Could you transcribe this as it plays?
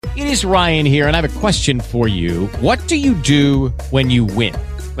It is Ryan here, and I have a question for you. What do you do when you win?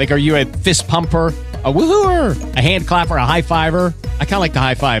 Like, are you a fist pumper, a woohooer, a hand clapper, a high fiver? I kind of like the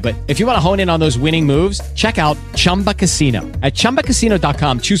high five, but if you want to hone in on those winning moves, check out Chumba Casino. At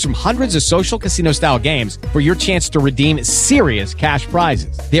ChumbaCasino.com, choose from hundreds of social casino-style games for your chance to redeem serious cash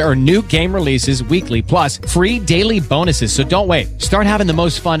prizes. There are new game releases weekly, plus free daily bonuses. So don't wait. Start having the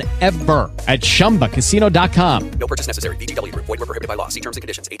most fun ever at ChumbaCasino.com. No purchase necessary. VGW. Void where prohibited by law. See terms and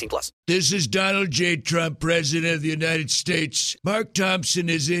conditions. 18+. This is Donald J. Trump, President of the United States. Mark Thompson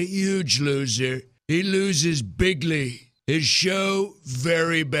is a huge loser. He loses bigly. His show,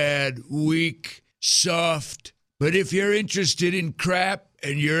 very bad, weak, soft. But if you're interested in crap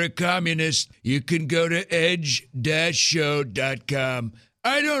and you're a communist, you can go to edge-show.com.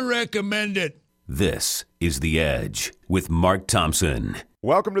 I don't recommend it. This is The Edge with Mark Thompson.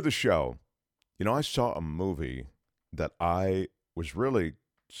 Welcome to the show. You know, I saw a movie that I was really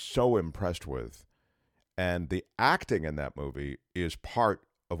so impressed with, and the acting in that movie is part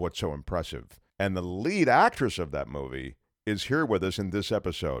of what's so impressive. And the lead actress of that movie is here with us in this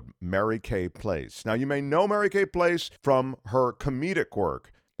episode, Mary Kay Place. Now, you may know Mary Kay Place from her comedic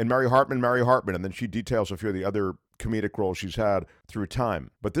work in Mary Hartman, and then she details a few of the other comedic roles she's had through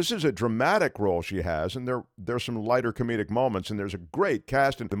time. But this is a dramatic role she has, and there's some lighter comedic moments, and there's a great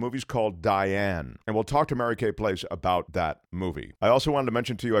cast, and the movie's called Diane. And we'll talk to Mary Kay Place about that movie. I also wanted to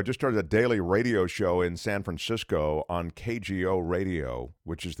mention to you, I just started a daily radio show in San Francisco on KGO Radio,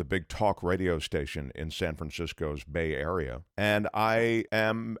 which is the big talk radio station in San Francisco's Bay Area. And I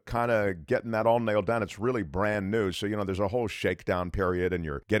am kind of getting that all nailed down. It's really brand new. So, you know, there's a whole shakedown period, and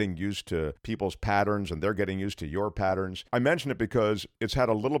you're getting used to people's patterns, and they're getting used to your patterns. I mention it because it's had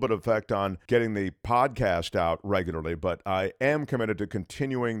a little bit of effect on getting the podcast out regularly, but I am committed to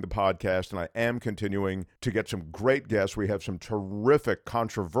continuing the podcast, and I am continuing to get some great guests. We have some terrific,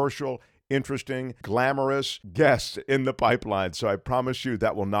 controversial, interesting, glamorous guests in the pipeline, so I promise you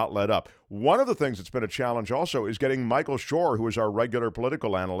that will not let up. One of the things that's been a challenge also is getting Michael Shore, who is our regular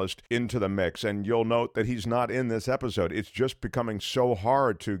political analyst, into the mix, and you'll note that he's not in this episode. It's just becoming so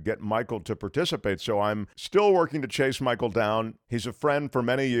hard to get Michael to participate, so I'm still working to chase Michael down. He's a friend for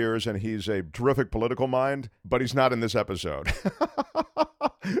many years, and he's a terrific political mind, but he's not in this episode.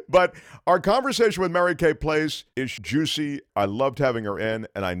 But our conversation with Mary Kay Place is juicy. I loved having her in,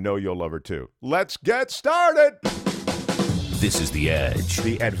 and I know you'll love her too. Let's get started. This is The Edge.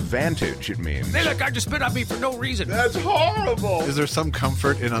 The advantage, it means. They look, I just spit on me for no reason. That's horrible. Is there some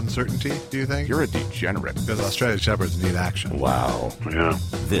comfort in uncertainty, do you think? You're a degenerate. Because Australian Shepherds need action. Wow. Yeah.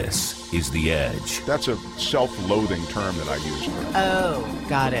 This is The Edge. That's a self-loathing term that I use. Oh,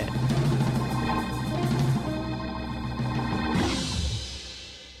 got it.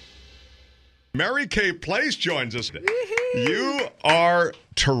 Mary Kay Place joins us. You are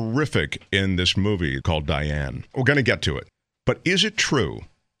terrific in this movie called Diane. We're going to get to it. But is it true,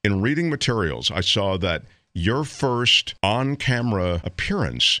 in reading materials, I saw that your first on-camera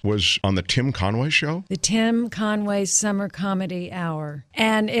appearance was on the Tim Conway Show? The Tim Conway Summer Comedy Hour.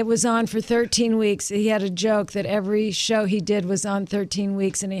 And it was on for 13 weeks. He had a joke that every show he did was on 13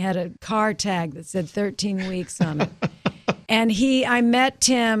 weeks, and he had a car tag that said 13 weeks on it. And I met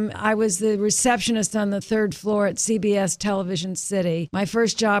Tim. I was the receptionist on the third floor at CBS Television City. My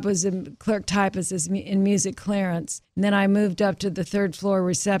first job was a clerk typist in music clearance. And then I moved up to the third floor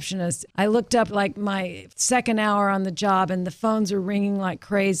receptionist. I looked up like my second hour on the job, and the phones are ringing like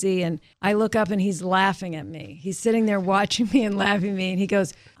crazy. And I look up and he's laughing at me. He's sitting there watching me and laughing at me. And he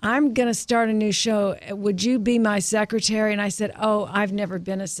goes, "I'm going to start a new show. Would you be my secretary?" And I said, "Oh, I've never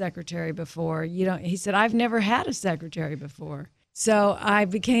been a secretary before." He said, "I've never had a secretary before." So I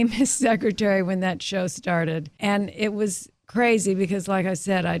became his secretary when that show started. And it was crazy because, like I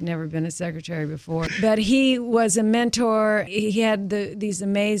said, I'd never been a secretary before. But he was a mentor. He had these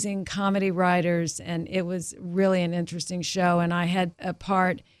amazing comedy writers, and it was really an interesting show. And I had a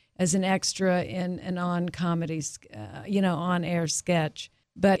part as an extra in an on-comedy, on-air sketch.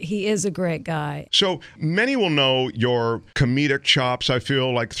 But he is a great guy. So many will know your comedic chops, I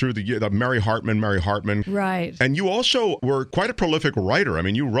feel like, through the Mary Hartman. Right. And you also were quite a prolific writer. I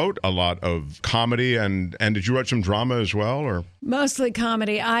mean, you wrote a lot of comedy, and did you write some drama as well? Or mostly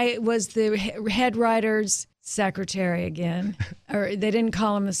comedy. I was the head writer's secretary again, or they didn't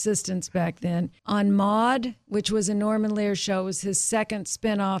call them assistants back then, on Maude, which was a Norman Lear show. It was his second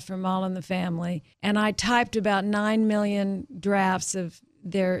spinoff from All in the Family. And I typed about 9 million drafts of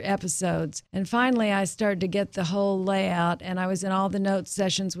their episodes. And finally, I started to get the whole layout, and I was in all the note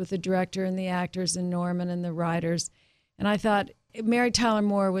sessions with the director and the actors and Norman and the writers. And I thought Mary Tyler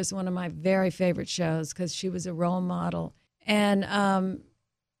Moore was one of my very favorite shows because she was a role model. And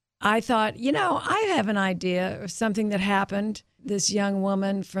I thought, I have an idea of something that happened. This young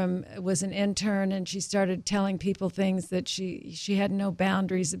woman was an intern, and she started telling people things that she had no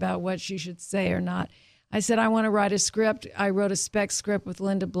boundaries about what she should say or not. I said, I want to write a script. I wrote a spec script with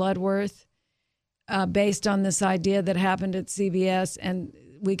Linda Bloodworth based on this idea that happened at CBS, and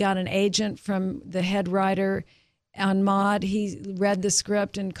we got an agent from the head writer on Maude. He read the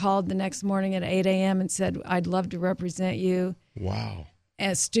script and called the next morning at 8 a.m. and said, I'd love to represent you. Wow.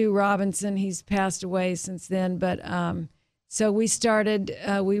 As Stu Robinson, he's passed away since then, but so we started,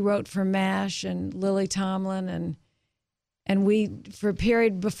 we wrote for MASH and Lily Tomlin, and we, for a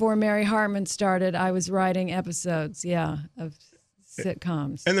period before Mary Hartman started, I was writing episodes, of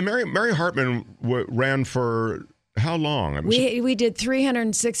sitcoms. And the Mary Hartman ran for how long? We did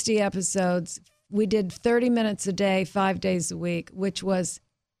 360 episodes. We did 30 minutes a day, 5 days a week, which was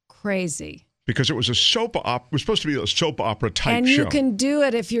crazy. Because it was a soap opera. It was supposed to be a soap opera type show. And you can do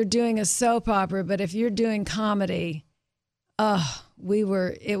it if you're doing a soap opera, but if you're doing comedy, it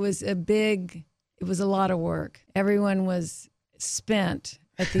was a lot of work. Everyone was spent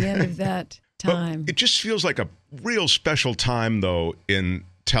at the end of that time. But it just feels like a real special time, though, in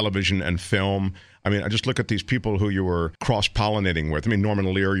television and film. I mean, I just look at these people who you were cross-pollinating with. I mean,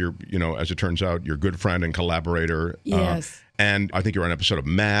 Norman Lear, as it turns out, your good friend and collaborator. Yes. And I think you're on an episode of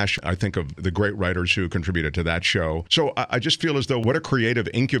MASH. I think of the great writers who contributed to that show. So I just feel as though what a creative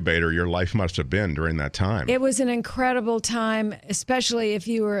incubator your life must have been during that time. It was an incredible time, especially if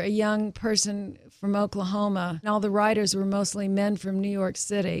you were a young person from Oklahoma. And all the writers were mostly men from New York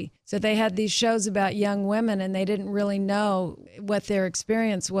City. So they had these shows about young women, and they didn't really know what their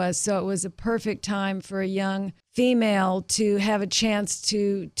experience was. So it was a perfect time for a young female to have a chance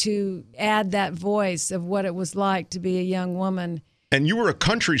to add that voice of what it was like to be a young woman. And you were a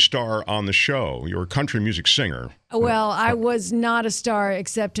country star on the show. You were a country music singer. Well, I was not a star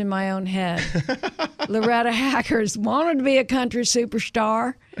except in my own head. Loretta Hackers wanted to be a country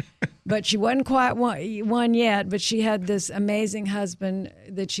superstar, but she wasn't quite one yet. But she had this amazing husband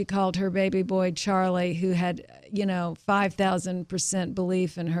that she called her baby boy, Charlie, who had, 5,000%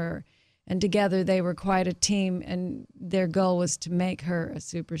 belief in her. And together they were quite a team, and their goal was to make her a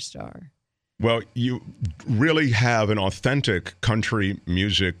superstar. Well, you really have an authentic country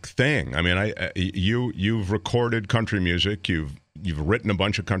music thing. I mean, you've recorded country music, you've written a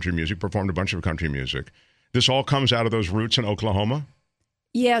bunch of country music, performed a bunch of country music. This all comes out of those roots in Oklahoma?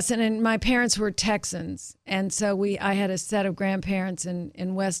 Yes, and my parents were Texans, and so I had a set of grandparents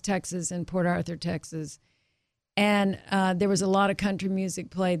in West Texas and Port Arthur, Texas. And there was a lot of country music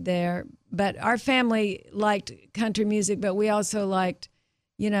played there. But our family liked country music, but we also liked,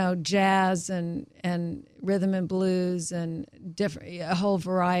 jazz and rhythm and blues and a whole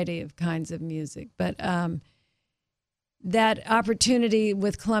variety of kinds of music. But that opportunity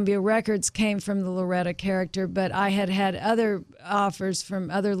with Columbia Records came from the Loretta character, but I had other offers from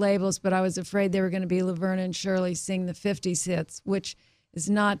other labels, but I was afraid they were going to be Laverne and Shirley sing the 50s hits, which is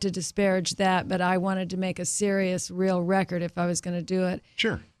not to disparage that, but I wanted to make a serious, real record if I was going to do it.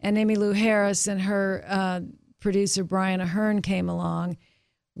 Sure. And Emmylou Harris and her producer, Brian Ahern, came along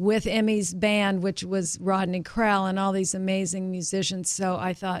with Emmy's band, which was Rodney Crowell and all these amazing musicians. So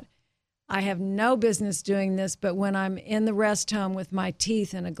I thought, I have no business doing this, but when I'm in the rest home with my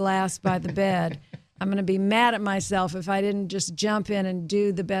teeth in a glass by the bed, I'm going to be mad at myself if I didn't just jump in and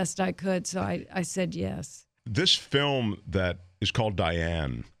do the best I could. So I said yes. This film that is called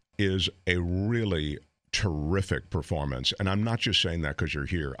Diane is a really terrific performance. And I'm not just saying that because you're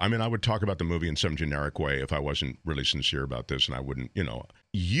here. I mean, I would talk about the movie in some generic way if I wasn't really sincere about this, and I wouldn't,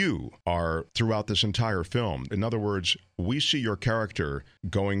 You are throughout this entire film. In other words, we see your character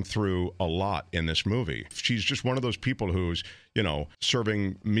going through a lot in this movie. She's just one of those people who's,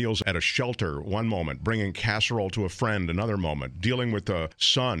 serving meals at a shelter one moment, bringing casserole to a friend another moment, dealing with a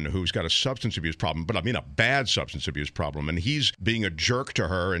son who's got a substance abuse problem, but I mean a bad substance abuse problem, and he's being a jerk to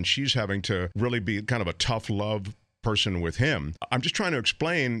her, and she's having to really be kind of a tough love person with him. I'm just trying to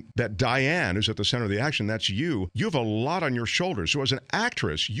explain that Diane, who's at the center of the action, that's you. You have a lot on your shoulders. So as an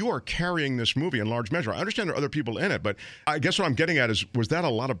actress, you are carrying this movie in large measure. I understand there are other people in it, but I guess what I'm getting at is, was that a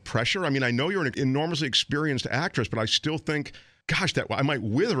lot of pressure? I mean, I know you're an enormously experienced actress, but I still think, gosh, that I might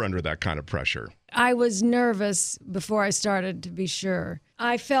wither under that kind of pressure. I was nervous before I started, to be sure.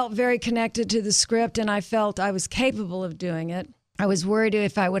 I felt very connected to the script, and I felt I was capable of doing it. I was worried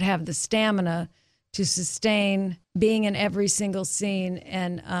if I would have the stamina to sustain being in every single scene.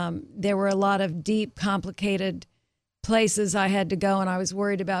 And there were a lot of deep, complicated places I had to go, and I was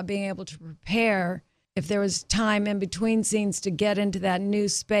worried about being able to prepare if there was time in between scenes to get into that new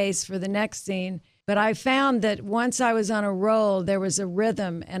space for the next scene. But I found that once I was on a roll, there was a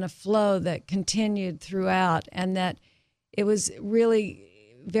rhythm and a flow that continued throughout, and that it was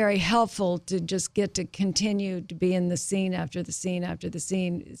really very helpful to just get to continue to be in the scene after the scene after the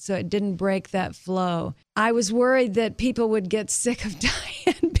scene, so it didn't break that flow. I was worried that people would get sick of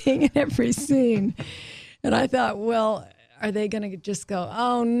Diane being in every scene. And I thought, well, are they going to just go,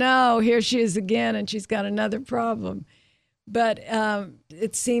 oh no, here she is again and she's got another problem? But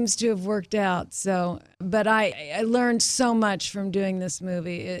it seems to have worked out. But I learned so much from doing this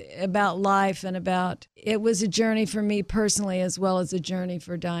movie about life and it was a journey for me personally as well as a journey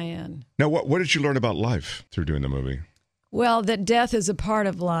for Diane. Now, what did you learn about life through doing the movie? Well, that death is a part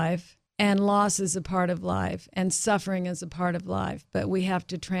of life and loss is a part of life and suffering is a part of life, but we have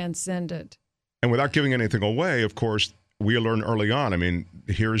to transcend it. And without giving anything away, of course, we learned early on, I mean,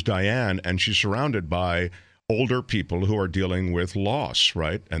 here's Diane and she's surrounded by older people who are dealing with loss,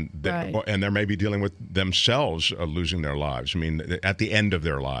 right? And and they may be dealing with themselves losing their lives. I mean, at the end of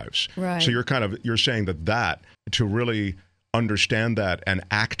their lives. Right. So you're saying that to really understand that and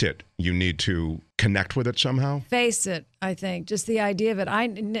act it, you need to connect with it somehow? Face it, I think. Just the idea of it. I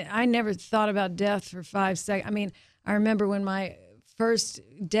never thought about death for 5 seconds. I mean, I remember when my first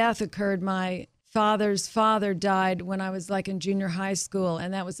death occurred, my father's father died when I was like in junior high school,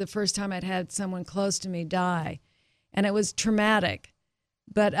 and that was the first time I'd had someone close to me die, and it was traumatic.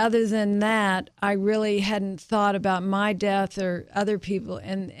 But other than that, I really hadn't thought about my death or other people,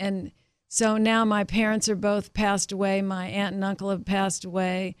 and so now my parents are both passed away. My aunt and uncle have passed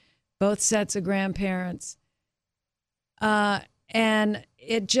away, both sets of grandparents, and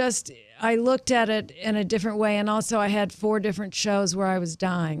I looked at it in a different way, and also I had 4 different shows where I was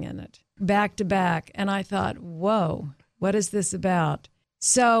dying in it, back to back, and I thought, whoa, what is this about?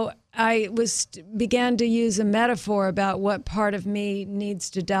 So I began to use a metaphor about what part of me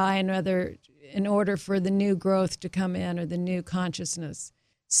needs to die in order for the new growth to come in or the new consciousness.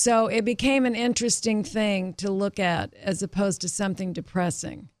 So it became an interesting thing to look at as opposed to something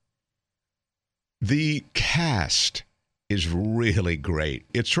depressing. The cast is really great.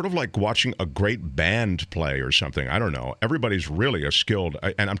 It's sort of like watching a great band play or something. I don't know. Everybody's really skilled.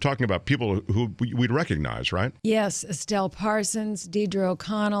 And I'm talking about people who we'd recognize, right? Yes. Estelle Parsons, Deidre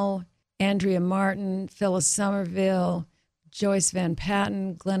O'Connell, Andrea Martin, Phyllis Somerville, Joyce Van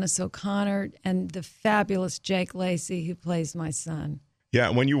Patten, Glennis O'Connor, and the fabulous Jake Lacey, who plays my son.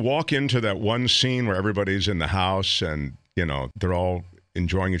 Yeah. When you walk into that one scene where everybody's in the house and, they're all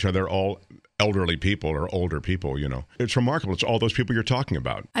enjoying each other, they're all elderly people or older people, It's remarkable. It's all those people you're talking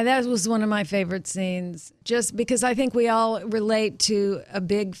about. That was one of my favorite scenes, just because I think we all relate to a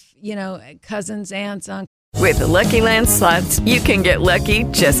big, cousins, aunts, uncles. With the Lucky Land Slots, you can get lucky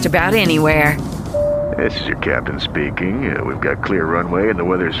just about anywhere. This is your captain speaking. We've got clear runway and the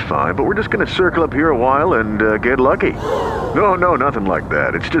weather's fine, but we're just going to circle up here a while and get lucky. No, nothing like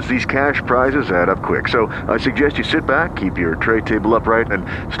that. It's just these cash prizes add up quick. So I suggest you sit back, keep your tray table upright,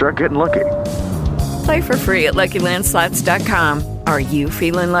 and start getting lucky. Play for free at LuckyLandSlots.com. Are you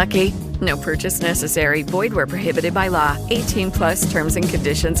feeling lucky? No purchase necessary. Void where prohibited by law. 18+ terms and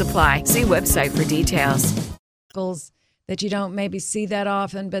conditions apply. See website for details. That you don't maybe see that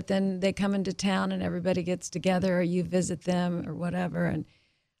often, but then they come into town and everybody gets together or you visit them or whatever. And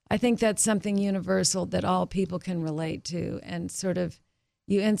I think that's something universal that all people can relate to, and sort of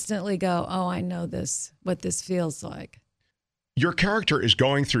you instantly go, oh, I know this, what this feels like. Your character is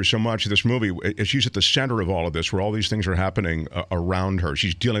going through so much of this movie. She's at the center of all of this, where all these things are happening around her.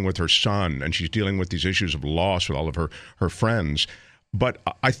 She's dealing with her son, and she's dealing with these issues of loss with all of her friends. But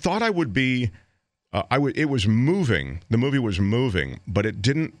I thought I would be... it was moving. The movie was moving, but it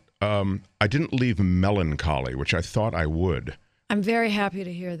didn't. I didn't leave melancholy, which I thought I would. I'm very happy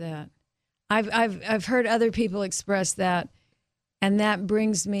to hear that. I've heard other people express that, and that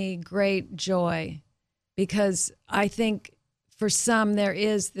brings me great joy, because I think for some there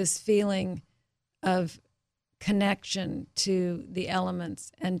is this feeling of connection to the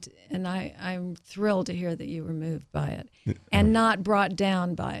elements, and I'm thrilled to hear that you were moved by it and not brought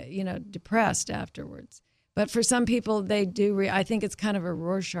down by it, depressed afterwards. But for some people, they do. I think it's kind of a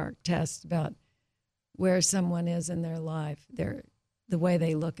Rorschach test about where someone is in their life, the way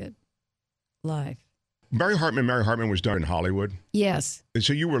they look at life. Mary Hartman was done in Hollywood? Yes.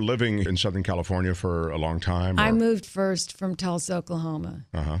 So you were living in Southern California for a long time? I moved first from Tulsa, Oklahoma.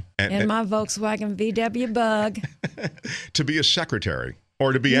 Uh-huh. In my Volkswagen VW Bug. To be a secretary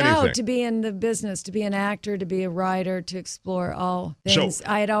or to be anything? No, to be in the business, to be an actor, to be a writer, to explore all things. So,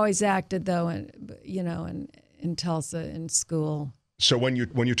 I had always acted, though, in Tulsa in school. So when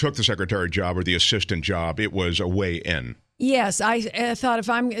you took the secretary job or the assistant job, it was a way in? Yes, I thought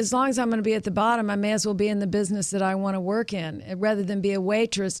as long as I'm going to be at the bottom, I may as well be in the business that I want to work in, rather than be a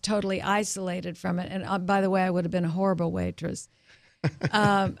waitress totally isolated from it. And by the way, I would have been a horrible waitress.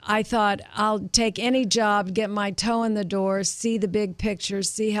 I thought I'll take any job, get my toe in the door, see the big picture,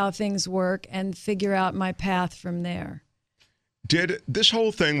 see how things work, and figure out my path from there. Did this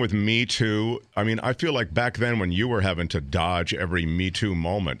whole thing with Me Too, I mean, I feel like back then when you were having to dodge every Me Too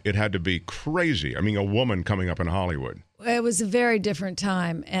moment, it had to be crazy. I mean, a woman coming up in Hollywood. It was a very different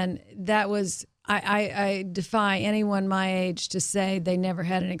time, and that was, I defy anyone my age to say they never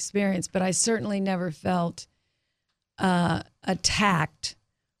had an experience, but I certainly never felt attacked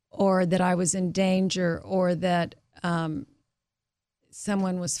or that I was in danger or that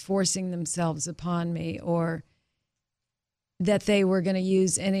someone was forcing themselves upon me or that they were going to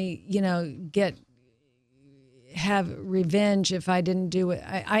use any, have revenge if I didn't do it.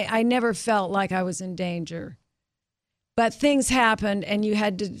 I never felt like I was in danger. But things happened, and you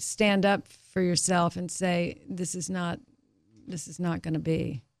had to stand up for yourself and say, "This is not going to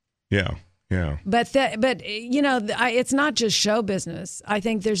be." Yeah. But it's not just show business. I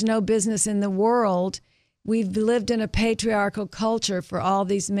think there's no business in the world. We've lived in a patriarchal culture for all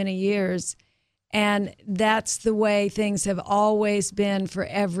these many years, and that's the way things have always been for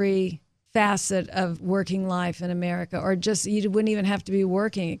every facet of working life in America, or just you wouldn't even have to be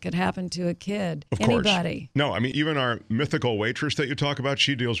working. It could happen to a kid, of course. Anybody. No, I mean, even our mythical waitress that you talk about,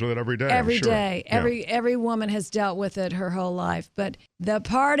 she deals with it every day. Every I'm sure. day. Yeah. Every woman has dealt with it her whole life. But the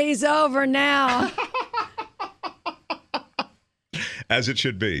party's over now. As it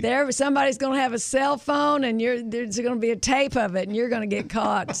should be. Somebody's going to have a cell phone, and there's going to be a tape of it, and you're going to get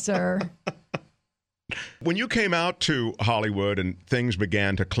caught, sir. When you came out to Hollywood and things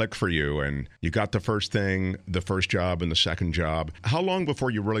began to click for you and you got the first thing, the first job and the second job, how long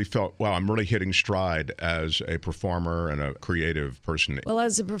before you really felt, wow, I'm really hitting stride as a performer and a creative person? Well,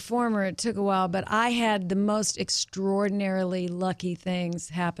 as a performer, it took a while, but I had the most extraordinarily lucky things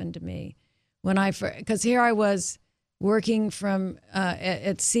happen to me. Because here I was working from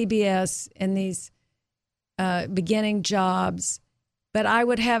at CBS in these beginning jobs. But I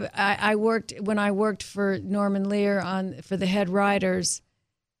worked for Norman Lear for the head writers.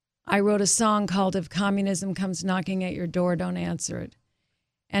 I wrote a song called "If Communism Comes Knocking at Your Door, Don't Answer It,"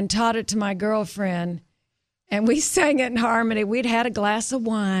 and taught it to my girlfriend. And we sang it in harmony. We'd had a glass of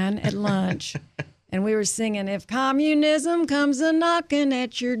wine at lunch, and we were singing, "If communism comes a knocking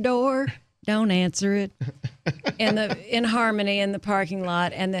at your door, don't answer it," in harmony in the parking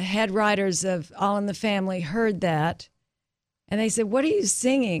lot. And the head writers of All in the Family heard that. And they said, "What are you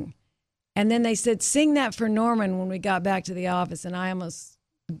singing?" And then they said, "Sing that for Norman," when we got back to the office. And I almost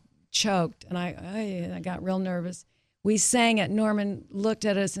choked, and I got real nervous. We sang it. Norman looked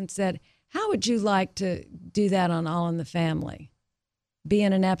at us and said, "How would you like to do that on All in the Family? Be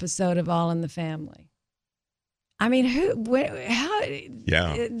in an episode of All in the Family?" I mean, how?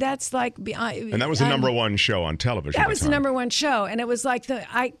 Yeah. That's like... And that was the number one show on television. That was the number one show. And it was like,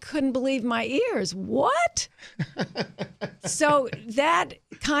 I couldn't believe my ears. What? So that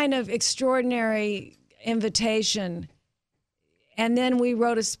kind of extraordinary invitation. And then we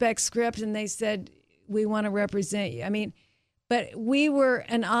wrote a spec script, and they said, "We want to represent you." I mean, but we were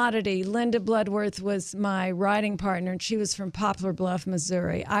an oddity. Linda Bloodworth was my writing partner, and she was from Poplar Bluff,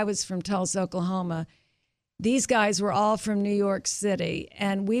 Missouri. I was from Tulsa, Oklahoma. These guys were all from New York City,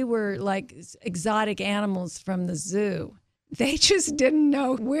 and we were like exotic animals from the zoo. They just didn't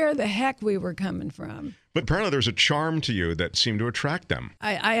know where the heck we were coming from. But apparently there's a charm to you that seemed to attract them.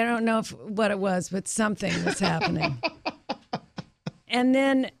 I don't know what it was, but something was happening. And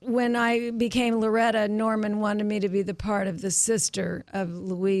then when I became Loretta, Norman wanted me to be the part of the sister of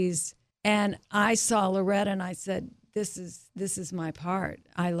Louise. And I saw Loretta, and I said, This is my part.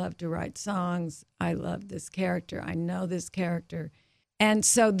 I love to write songs. I love this character. I know this character. And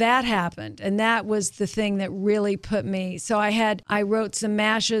so that happened, and that was the thing that really put me. So I wrote some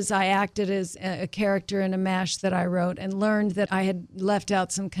mashes. I acted as a character in a mash that I wrote, and learned that I had left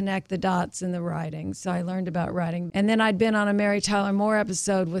out some connect the dots in the writing. So I learned about writing. And then I'd been on a Mary Tyler Moore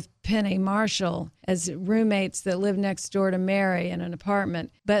episode with Penny Marshall as roommates that lived next door to Mary in an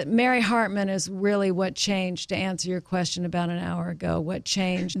apartment. But Mary Hartman is really what changed, to answer your question about an hour ago, what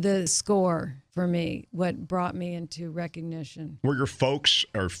changed the score for me, what brought me into recognition. Were your folks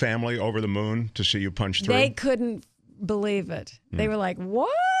or family over the moon to see you punch through? They couldn't believe it. They were like, "What?"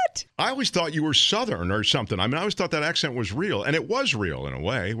 I always thought you were Southern or something. I mean, I always thought that accent was real, and it was real in a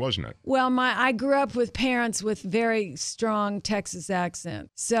way, wasn't it? Well, I grew up with parents with very strong Texas accents.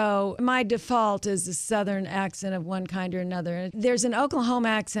 So my default is a Southern accent of one kind or another. There's an Oklahoma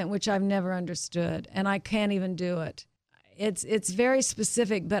accent which I've never understood, and I can't even do it. It's very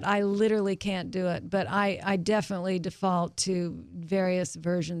specific, but I literally can't do it. But I definitely default to various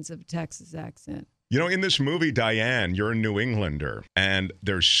versions of Texas accent. You know, in this movie, Diane, you're a New Englander, and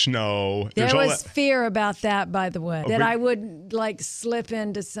there's snow. There was fear about that, by the way, that I would like slip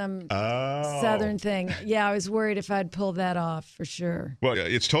into some Southern thing. Yeah, I was worried if I'd pull that off for sure. Well,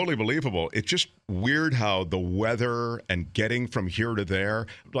 it's totally believable. It's just weird how the weather and getting from here to there,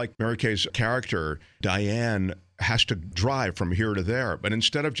 like Mary Kay's character, Diane, has to drive from here to there. But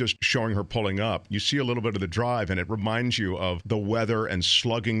instead of just showing her pulling up, you see a little bit of the drive, and it reminds you of the weather and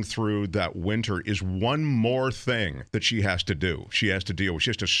slugging through that winter is one more thing that she has to do. She has to deal with. She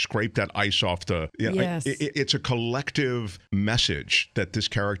has to scrape that ice off the... Yes. It's a collective message that this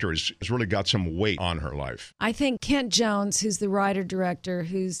character has really got some weight on her life. I think Kent Jones, who's the writer-director,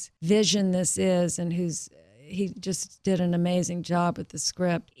 whose vision this is and he just did an amazing job with the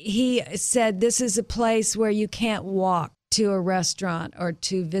script. He said this is a place where you can't walk to a restaurant or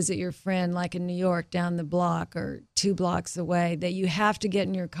to visit your friend like in New York down the block or 2 blocks away, that you have to get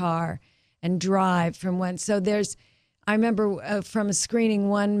in your car and drive from when. So I remember from a screening,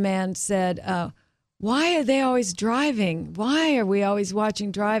 one man said, why are they always driving? Why are we always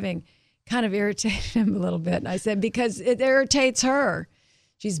watching driving? Kind of irritated him a little bit. And I said, because it irritates her.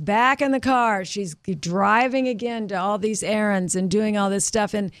 She's back in the car. She's driving again to all these errands and doing all this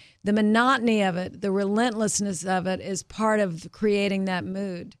stuff. And the monotony of it, the relentlessness of it is part of creating that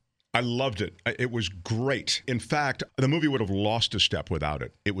mood. I loved it. It was great. In fact, the movie would have lost a step without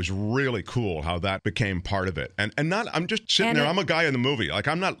it. It was really cool how that became part of it. And not, I'm just sitting there. I'm a guy in the movie. Like,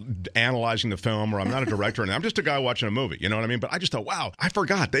 I'm not analyzing the film, or I'm not a director. I'm just a guy watching a movie. You know what I mean? But I just thought, wow, I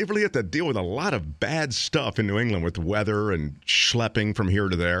forgot. They really have to deal with a lot of bad stuff in New England with weather and schlepping from here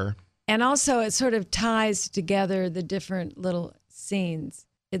to there. And also, it sort of ties together the different little scenes.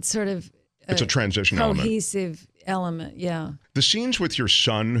 It's sort of it's a transition cohesive element, yeah. The scenes with your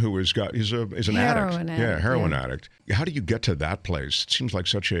son, who is an heroin addict. Yeah, heroin addict. How do you get to that place? It seems like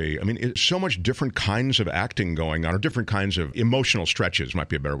it's so much different kinds of acting going on, or different kinds of emotional stretches might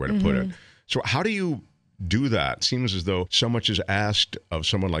be a better way to put it. So how do you do that? It seems as though so much is asked of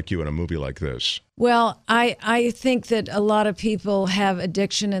someone like you in a movie like this. Well, I think that a lot of people have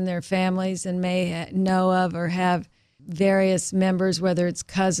addiction in their families and may know of or have various members, whether it's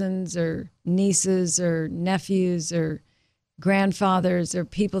cousins or nieces or nephews or grandfathers or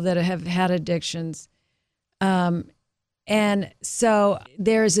people that have had addictions. And so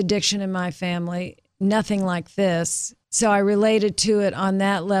there's addiction in my family, nothing like this. So I related to it on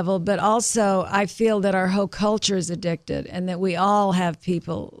that level, but also I feel that our whole culture is addicted and that we all have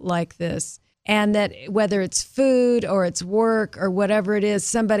people like this. And that whether it's food or it's work or whatever it is,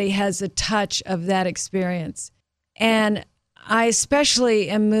 somebody has a touch of that experience. And I especially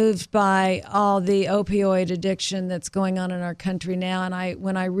am moved by all the opioid addiction that's going on in our country now. And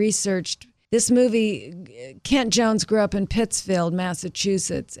when I researched this movie, Kent Jones grew up in Pittsfield,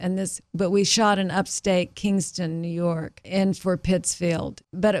 Massachusetts, but we shot in upstate Kingston, New York, and for Pittsfield.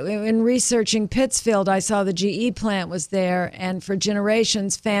 But in researching Pittsfield, I saw the GE plant was there, and for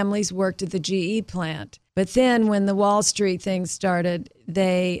generations, families worked at the GE plant. But then when the Wall Street thing started,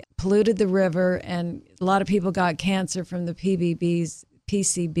 they polluted the river, and a lot of people got cancer from the PCBs,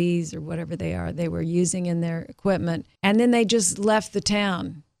 or whatever they were using in their equipment. And then they just left the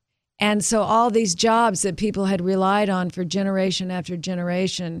town. And so all these jobs that people had relied on for generation after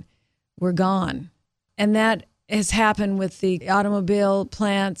generation were gone. And that has happened with the automobile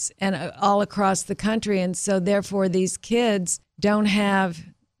plants and all across the country. And so therefore these kids don't have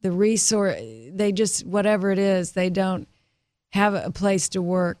the resource, they just, whatever it is, they don't have a place to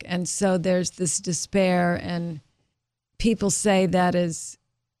work. And so there's this despair, and people say that is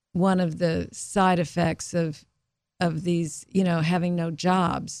one of the side effects of these, having no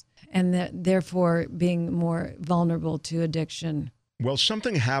jobs, and that therefore being more vulnerable to addiction. Well,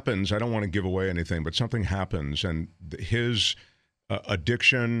 something happens. I don't want to give away anything, but something happens, and his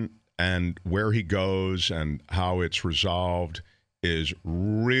addiction and where he goes and how it's resolved is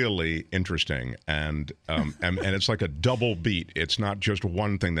really interesting, and it's like a double beat. It's not just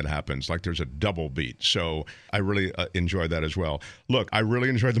one thing that happens, like there's a double beat. So I really enjoyed that as well. Look, I really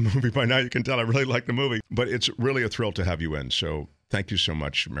enjoyed the movie. By now you can tell I really like the movie, but it's really a thrill to have you in. So thank you so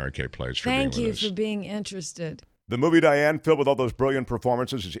much, Mary Kay Place, for being with us. Thank you for being interested. The movie Diane, filled with all those brilliant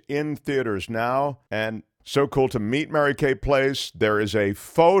performances, is in theaters now, and so cool to meet Mary Kay Place. There is a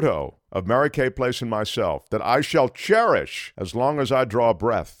photo of Mary Kay Place and myself that I shall cherish as long as I draw a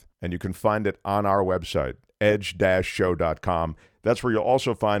breath, and you can find it on our website, edge-show.com. That's where you'll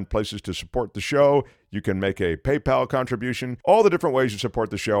also find places to support the show. You can make a PayPal contribution, all the different ways you support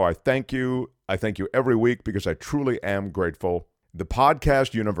the show. I thank you. I thank you every week because I truly am grateful. The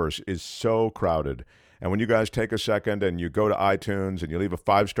podcast universe is so crowded. And when you guys take a second and you go to iTunes and you leave a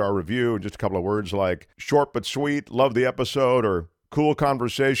 5-star review and just a couple of words like short but sweet, love the episode, or cool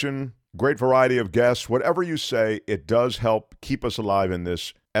conversation, great variety of guests, whatever you say, it does help keep us alive in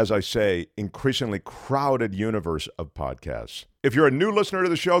this, as I say, increasingly crowded universe of podcasts. If you're a new listener to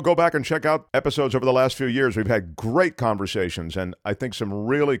the show, go back and check out episodes over the last few years. We've had great conversations and I think some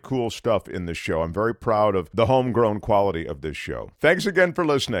really cool stuff in this show. I'm very proud of the homegrown quality of this show. Thanks again for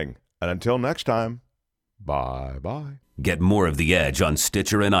listening. And until next time, bye-bye. Get more of The Edge on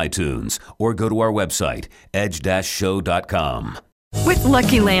Stitcher and iTunes, or go to our website, edge-show.com. With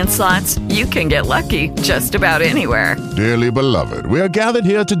Lucky Land Slots, you can get lucky just about anywhere. Dearly beloved, we are gathered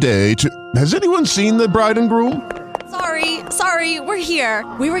here today to... Has anyone seen the bride and groom? Sorry, we're here.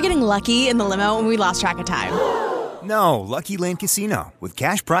 We were getting lucky in the limo and we lost track of time. No, Lucky Land Casino, with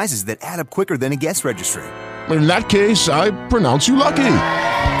cash prizes that add up quicker than a guest registry. In that case, I pronounce you lucky.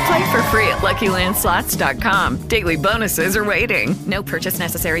 Play for free at LuckyLandSlots.com. Daily bonuses are waiting. No purchase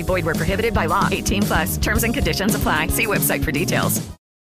necessary. Void where prohibited by law. 18+. Terms and conditions apply. See website for details.